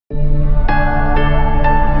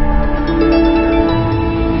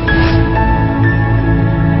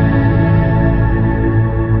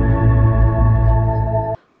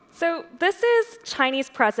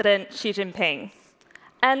Chinese President Xi Jinping.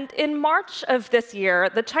 And in March of this year,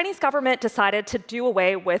 the Chinese government decided to do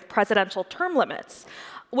away with presidential term limits,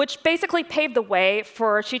 which basically paved the way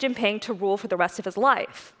for Xi Jinping to rule for the rest of his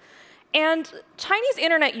life. And Chinese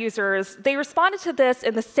internet users, they responded to this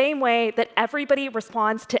in the same way that everybody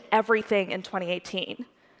responds to everything in 2018.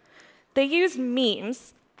 They used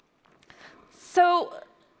memes. So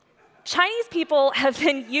Chinese people have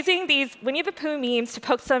been using these Winnie the Pooh memes to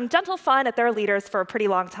poke some gentle fun at their leaders for a pretty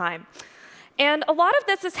long time. And a lot of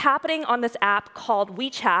this is happening on this app called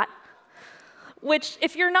WeChat, which,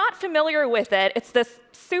 if you're not familiar with it, it's this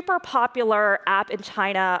super popular app in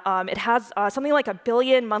China. It has something like 1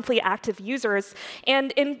 billion monthly active users.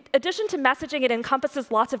 And in addition to messaging, it encompasses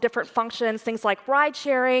lots of different functions, things like ride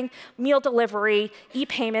sharing, meal delivery,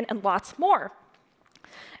 e-payment, and lots more.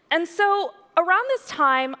 And so around this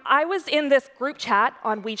time, I was in this group chat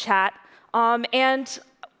on WeChat, and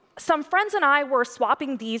some friends and I were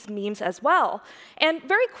swapping these memes as well. And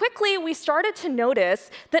very quickly, we started to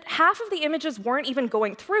notice that half of the images weren't even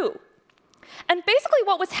going through. And basically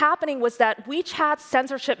what was happening was that WeChat's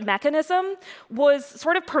censorship mechanism was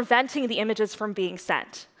sort of preventing the images from being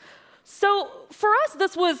sent. So for us,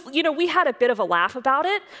 this was, we had a bit of a laugh about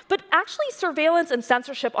it, but actually surveillance and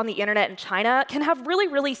censorship on the internet in China can have really,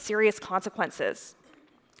 really serious consequences.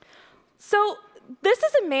 So this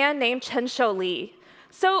is a man named Chen Shouli.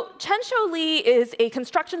 So Chen Shouli is a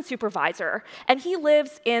construction supervisor, and he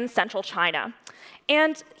lives in central China.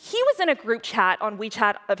 And he was in a group chat on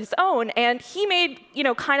WeChat of his own, and he made,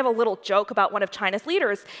 kind of a little joke about one of China's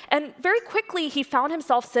leaders. And very quickly, he found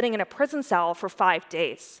himself sitting in a prison cell for 5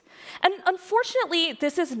 days. And unfortunately,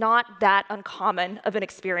 this is not that uncommon of an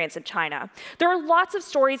experience in China. There are lots of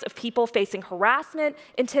stories of people facing harassment,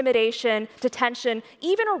 intimidation, detention,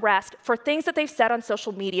 even arrest for things that they've said on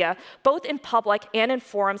social media, both in public and in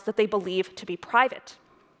forums that they believe to be private.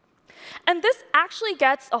 And this actually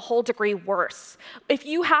gets a whole degree worse if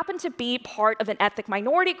you happen to be part of an ethnic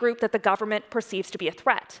minority group that the government perceives to be a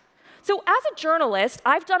threat. So as a journalist,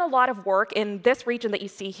 I've done a lot of work in this region that you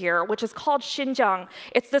see here, which is called Xinjiang.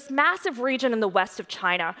 It's this massive region in the west of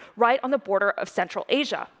China, right on the border of Central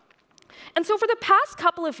Asia. And so for the past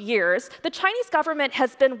couple of years, the Chinese government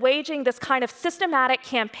has been waging this kind of systematic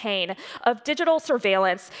campaign of digital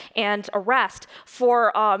surveillance and arrest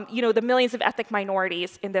for the millions of ethnic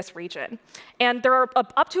minorities in this region. And there are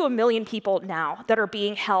up to 1 million people now that are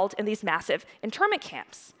being held in these massive internment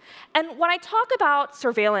camps. And when I talk about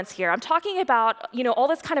surveillance here, I'm talking about all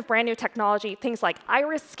this kind of brand new technology, things like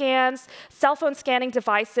iris scans, cell phone scanning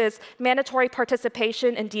devices, mandatory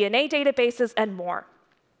participation in DNA databases, and more.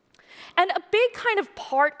 And a big kind of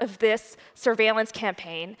part of this surveillance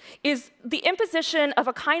campaign is the imposition of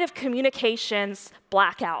a kind of communications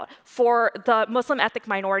blackout for the Muslim ethnic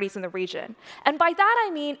minorities in the region. And by that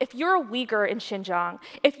I mean, if you're a Uyghur in Xinjiang,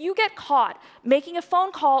 if you get caught making a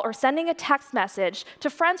phone call or sending a text message to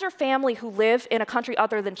friends or family who live in a country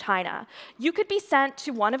other than China, you could be sent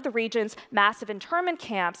to one of the region's massive internment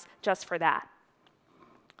camps just for that.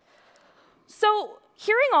 So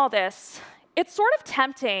hearing all this, it's sort of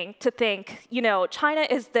tempting to think, China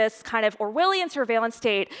is this kind of Orwellian surveillance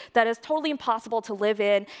state that is totally impossible to live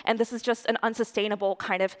in, and this is just an unsustainable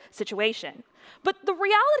kind of situation. But the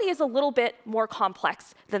reality is a little bit more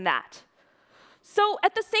complex than that. So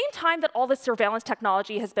at the same time that all this surveillance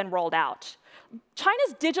technology has been rolled out,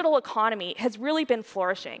 China's digital economy has really been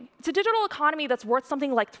flourishing. It's a digital economy that's worth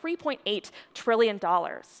something like $3.8 trillion.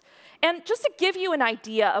 And just to give you an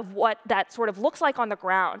idea of what that sort of looks like on the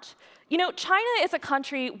ground, China is a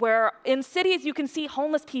country where in cities you can see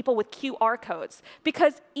homeless people with QR codes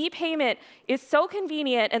because e-payment is so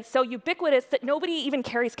convenient and so ubiquitous that nobody even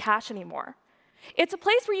carries cash anymore. It's a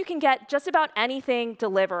place where you can get just about anything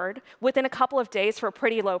delivered within a couple of days for a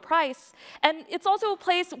pretty low price. And it's also a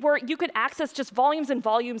place where you can access just volumes and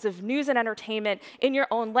volumes of news and entertainment in your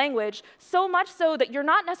own language, so much so that you're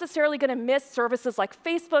not necessarily going to miss services like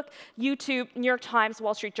Facebook, YouTube, New York Times,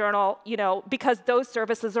 Wall Street Journal, because those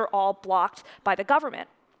services are all blocked by the government.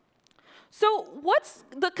 So what's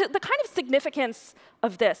the kind of significance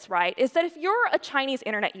of this, right, is that if you're a Chinese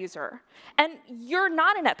internet user and you're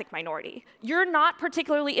not an ethnic minority, you're not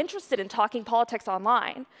particularly interested in talking politics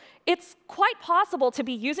online, it's quite possible to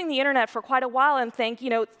be using the internet for quite a while and think,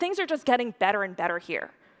 things are just getting better and better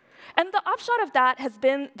here. And the upshot of that has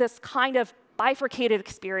been this kind of bifurcated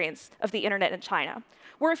experience of the internet in China,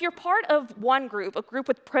 where if you're part of one group, a group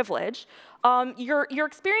with privilege, your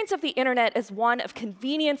experience of the internet is one of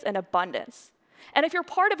convenience and abundance. And if you're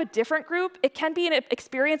part of a different group, it can be an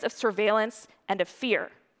experience of surveillance and of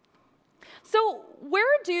fear. So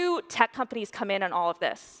where do tech companies come in on all of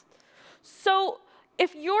this? So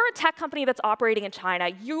if you're a tech company that's operating in China,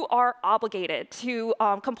 you are obligated to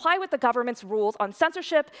comply with the government's rules on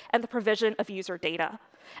censorship and the provision of user data.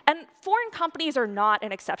 And foreign companies are not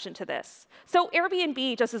an exception to this. So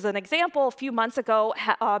Airbnb, just as an example, a few months ago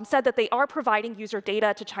said that they are providing user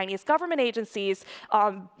data to Chinese government agencies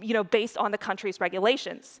based on the country's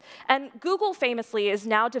regulations. And Google famously is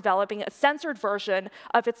now developing a censored version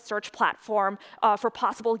of its search platform for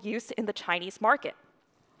possible use in the Chinese market.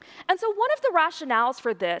 And so one of the rationales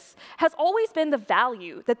for this has always been the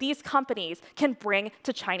value that these companies can bring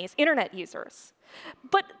to Chinese internet users.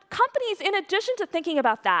 But companies, in addition to thinking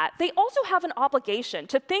about that, they also have an obligation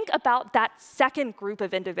to think about that second group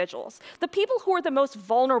of individuals, the people who are the most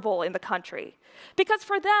vulnerable in the country. Because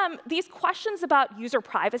for them, these questions about user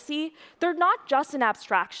privacy, they're not just an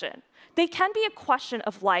abstraction. They can be a question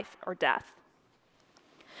of life or death.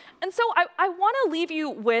 And so I want to leave you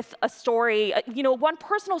with a story, one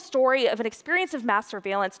personal story of an experience of mass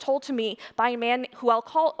surveillance told to me by a man who I'll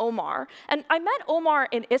call Omar. And I met Omar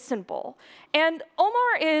in Istanbul. And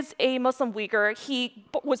Omar is a Muslim Uyghur. He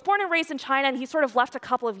was born and raised in China, and he sort of left a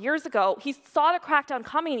couple of years ago. He saw the crackdown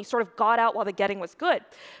coming, and he sort of got out while the getting was good.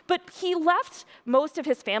 But he left most of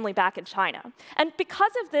his family back in China. And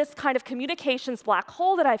because of this kind of communications black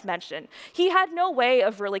hole that I've mentioned, he had no way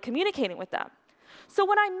of really communicating with them. So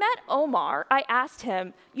when I met Omar, I asked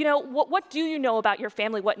him, what do you know about your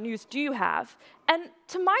family? What news do you have? And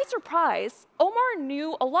to my surprise, Omar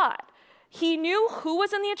knew a lot. He knew who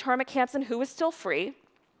was in the internment camps and who was still free.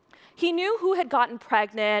 He knew who had gotten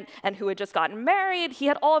pregnant and who had just gotten married. He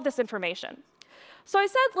had all of this information. So I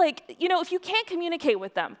said, if you can't communicate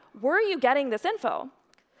with them, where are you getting this info?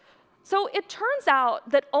 So it turns out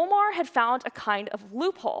that Omar had found a kind of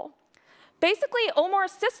loophole. Basically,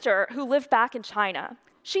 Omar's sister, who lived back in China,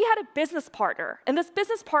 she had a business partner, and this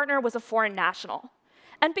business partner was a foreign national.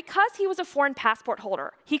 And because he was a foreign passport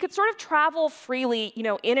holder, he could sort of travel freely,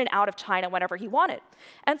 in and out of China whenever he wanted.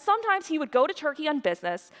 And sometimes he would go to Turkey on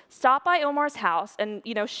business, stop by Omar's house, and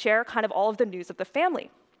share kind of all of the news of the family.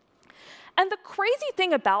 And the crazy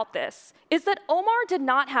thing about this is that Omar did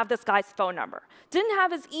not have this guy's phone number, didn't have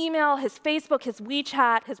his email, his Facebook, his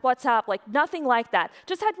WeChat, his WhatsApp, nothing like that.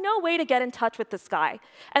 Just had no way to get in touch with this guy.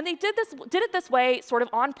 And they did it this way sort of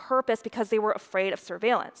on purpose because they were afraid of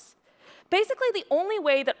surveillance. Basically, the only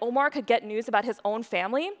way that Omar could get news about his own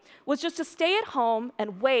family was just to stay at home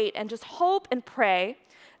and wait and just hope and pray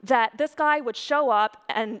that this guy would show up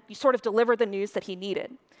and sort of deliver the news that he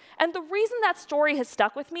needed. And the reason that story has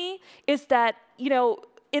stuck with me is that,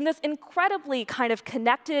 in this incredibly kind of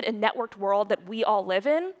connected and networked world that we all live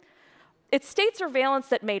in, it's state surveillance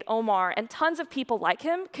that made Omar and tons of people like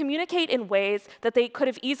him communicate in ways that they could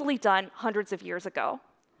have easily done hundreds of years ago.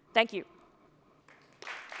 Thank you.